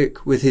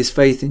public with his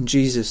faith in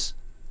Jesus,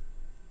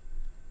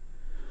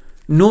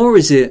 nor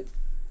is it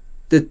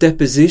the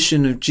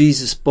deposition of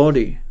Jesus'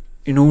 body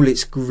in all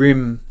its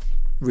grim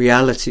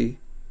reality.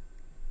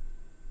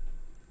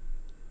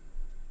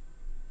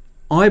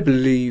 I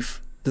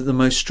believe that the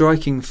most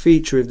striking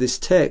feature of this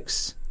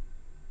text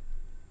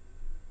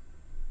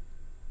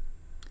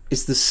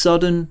is the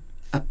sudden,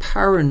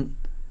 apparent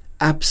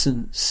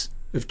absence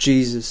of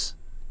Jesus.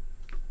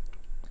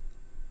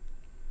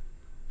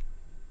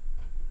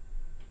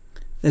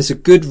 There's a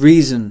good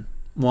reason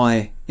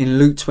why in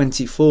Luke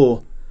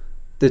 24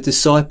 the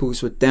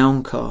disciples were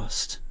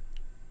downcast,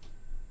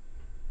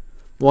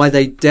 why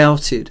they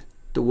doubted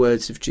the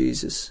words of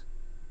Jesus,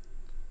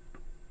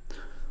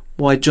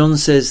 why John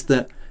says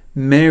that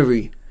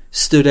Mary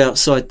stood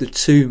outside the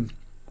tomb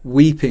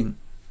weeping.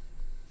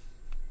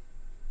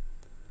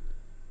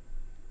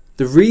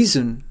 The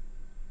reason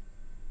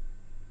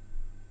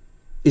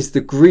is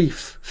the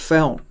grief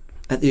felt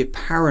at the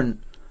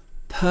apparent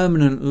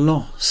permanent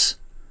loss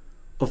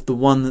of the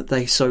one that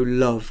they so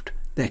loved,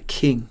 their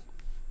king.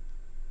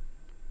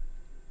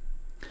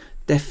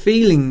 Their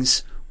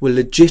feelings were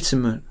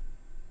legitimate,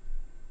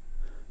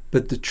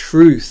 but the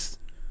truth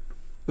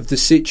of the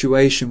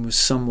situation was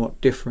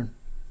somewhat different.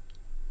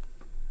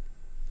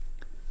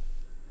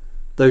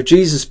 Though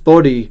Jesus'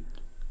 body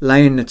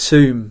lay in the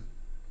tomb,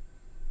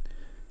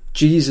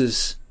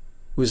 Jesus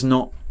was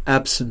not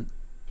absent.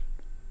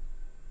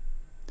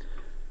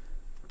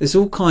 There's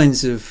all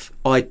kinds of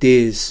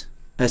ideas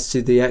as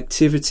to the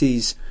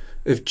activities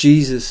of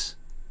Jesus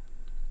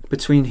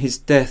between his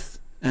death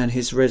and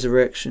his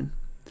resurrection.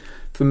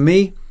 For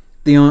me,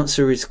 the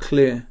answer is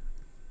clear.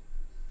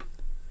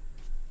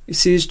 You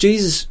see, as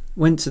Jesus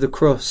went to the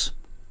cross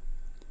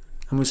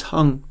and was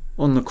hung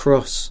on the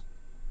cross,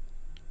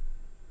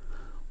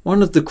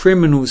 one of the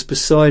criminals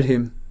beside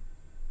him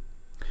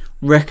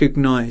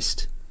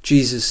recognized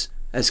Jesus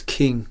as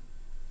King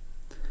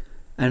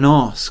and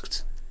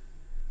asked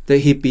that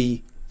he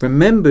be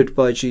remembered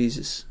by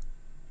Jesus.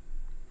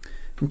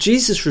 And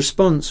Jesus'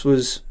 response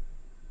was,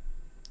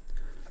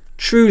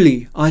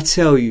 "Truly, I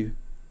tell you,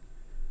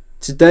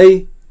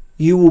 today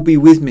you will be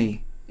with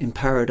me in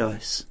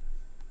paradise."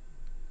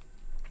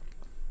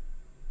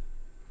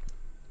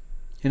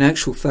 In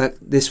actual fact,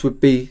 this would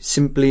be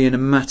simply in a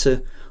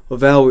matter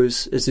of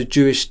hours, as the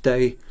Jewish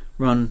day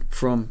run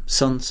from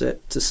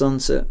sunset to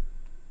sunset.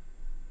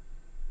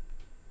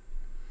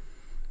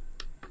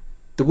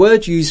 The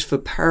word used for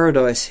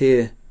paradise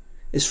here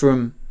is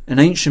from an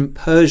ancient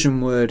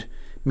Persian word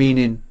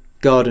meaning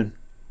garden.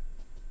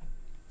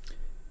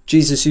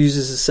 Jesus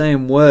uses the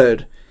same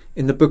word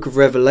in the book of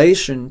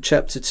Revelation,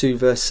 chapter 2,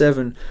 verse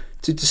 7,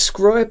 to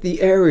describe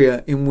the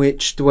area in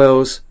which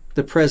dwells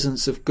the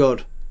presence of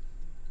God.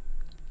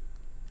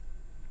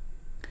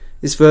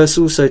 This verse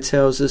also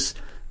tells us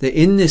that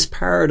in this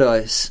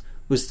paradise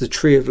was the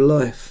tree of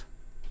life.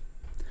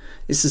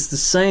 This is the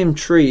same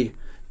tree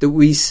that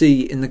we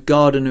see in the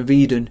Garden of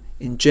Eden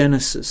in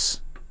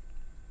Genesis.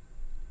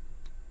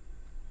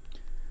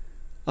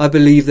 I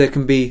believe there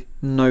can be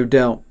no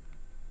doubt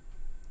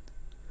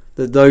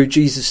that though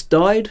Jesus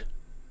died,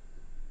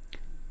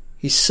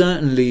 he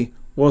certainly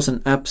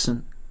wasn't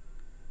absent.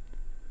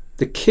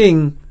 The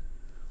King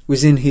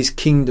was in his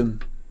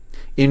kingdom,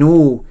 in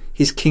all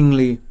his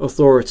kingly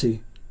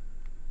authority,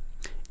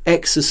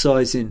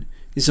 exercising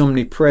his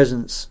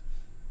omnipresence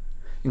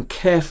and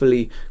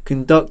carefully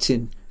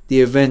conducting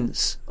the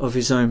events of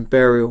his own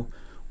burial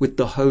with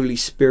the Holy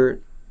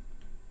Spirit,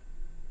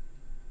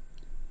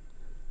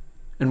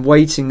 and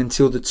waiting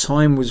until the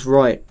time was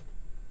right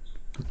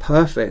and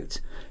perfect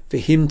for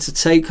him to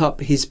take up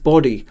his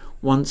body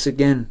once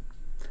again,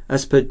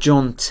 as per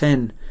John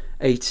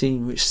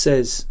 10:18, which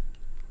says,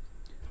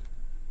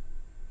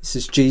 this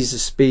is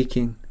Jesus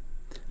speaking,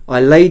 "I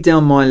lay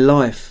down my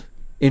life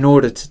in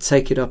order to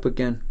take it up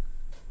again.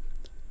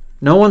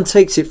 No one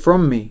takes it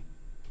from me,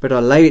 but I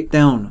lay it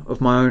down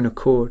of my own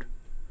accord.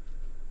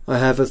 I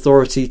have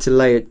authority to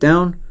lay it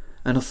down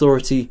and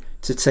authority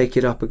to take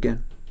it up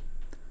again.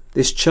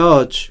 This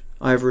charge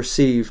I have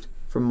received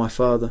from my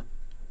Father."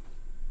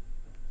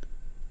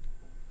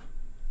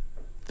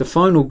 The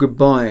final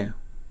goodbye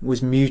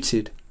was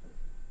muted,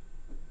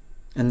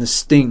 and the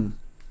sting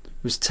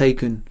was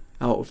taken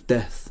out of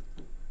death.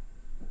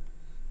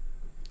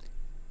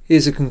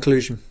 Here's a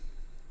conclusion.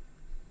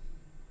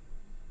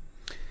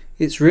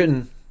 It's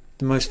written,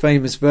 the most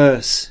famous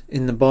verse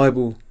in the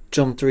Bible,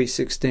 John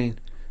 3:16,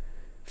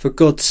 "For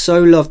God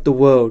so loved the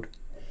world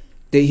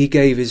that he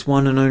gave his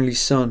one and only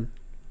Son,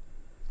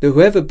 that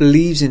whoever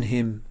believes in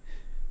him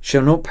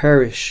shall not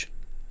perish,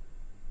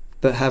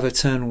 but have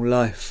eternal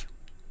life."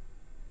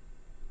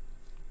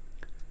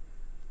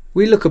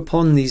 We look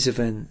upon these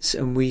events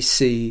and we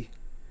see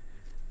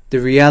the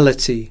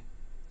reality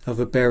of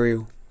a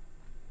burial.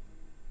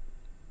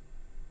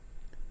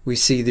 We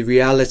see the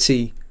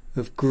reality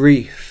of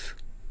grief.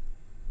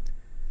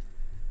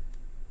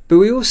 But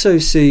we also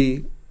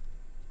see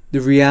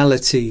the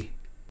reality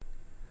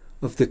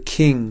of the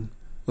King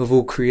of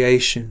all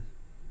creation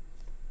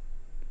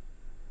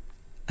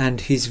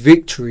and his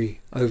victory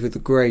over the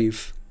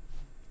grave.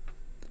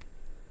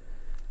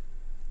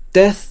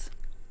 Death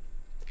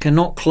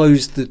cannot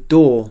close the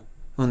door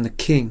on the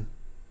King.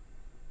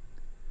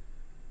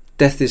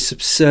 Death is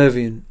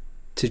subservient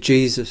to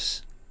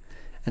Jesus,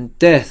 and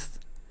death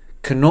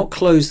cannot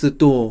close the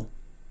door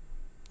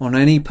on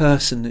any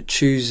person that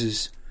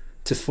chooses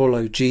to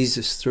follow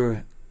Jesus through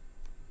it.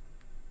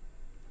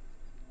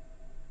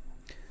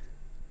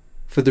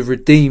 For the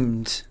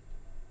redeemed,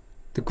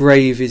 the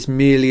grave is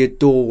merely a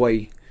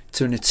doorway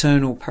to an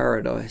eternal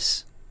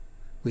paradise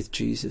with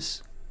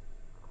Jesus.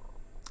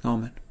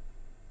 Amen.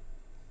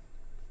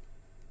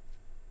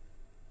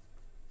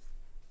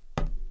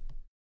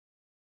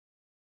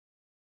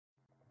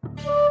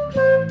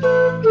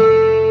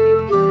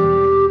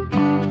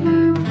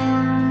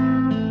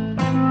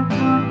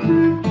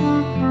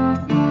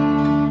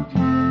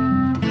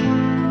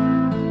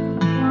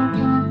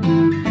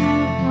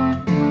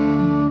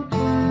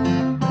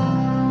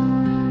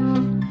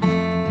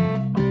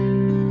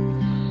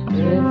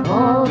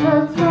 Before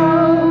the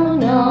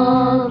throne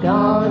of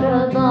God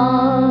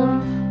above,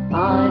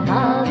 I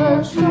have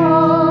a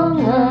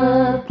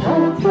stronger,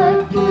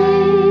 perfect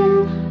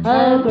flame,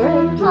 a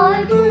great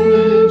high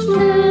priest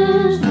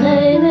whose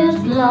name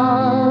is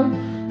love,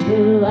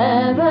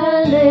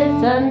 whoever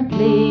lives and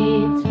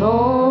pleads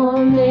for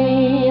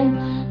me.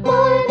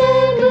 My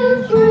name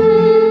is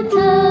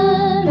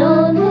written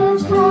on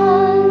his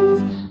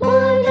hands,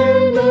 my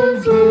name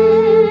is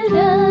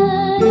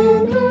hidden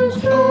in his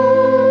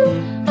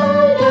throne. I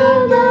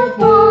know that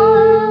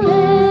while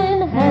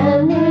in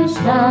heaven he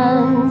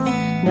stands,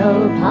 no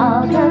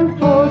power can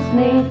force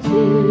me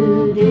to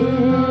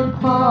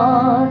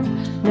depart.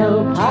 No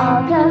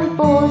power can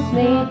force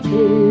me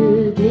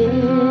to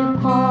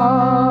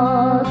depart.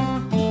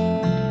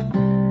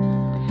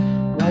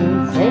 When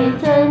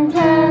Satan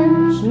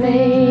tempts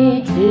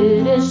me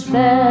to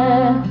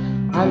despair,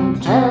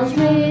 tells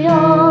me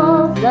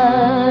of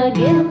the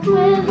gift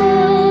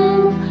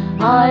within.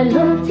 I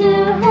look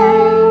to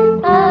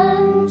him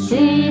and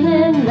see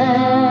him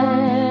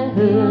there,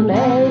 who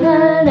made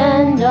an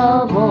end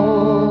of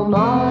all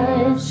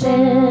my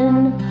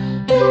sin.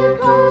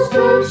 Because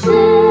the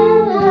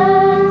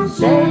sinless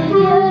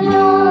Saviour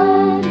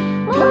died,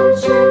 my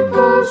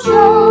sinful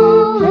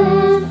soul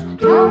is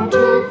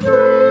counted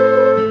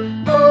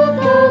free.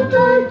 Because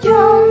the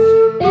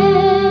just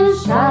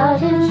is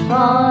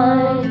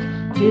satisfied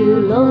to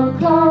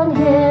look on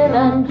him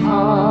and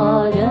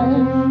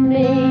pardon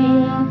me,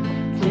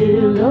 to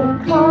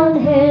look on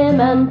him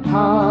and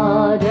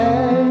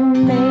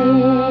pardon me.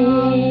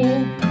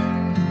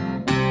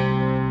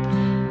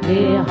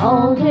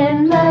 Behold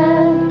him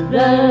there,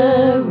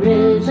 the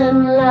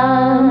risen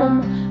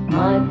Lamb,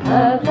 my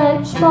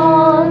perfect,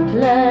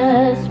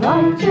 spotless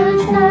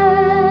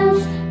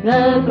righteousness,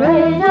 the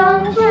great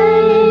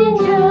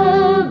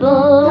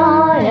unchangeable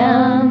I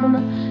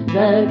am,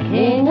 the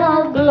King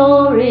of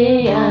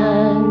glory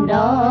and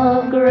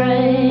of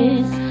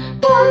grace.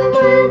 One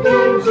with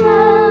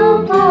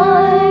himself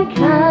I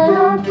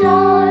cannot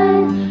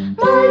die,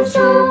 my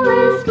soul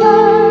is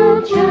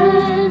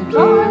purchased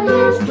by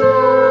his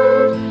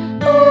blood,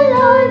 my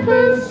life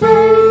is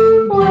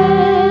safe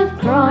with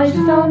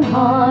Christ on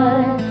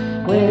high,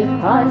 with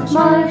Christ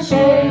my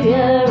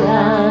Saviour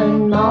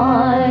and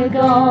my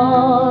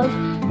God,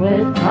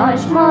 with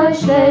Christ my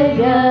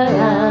Saviour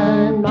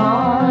and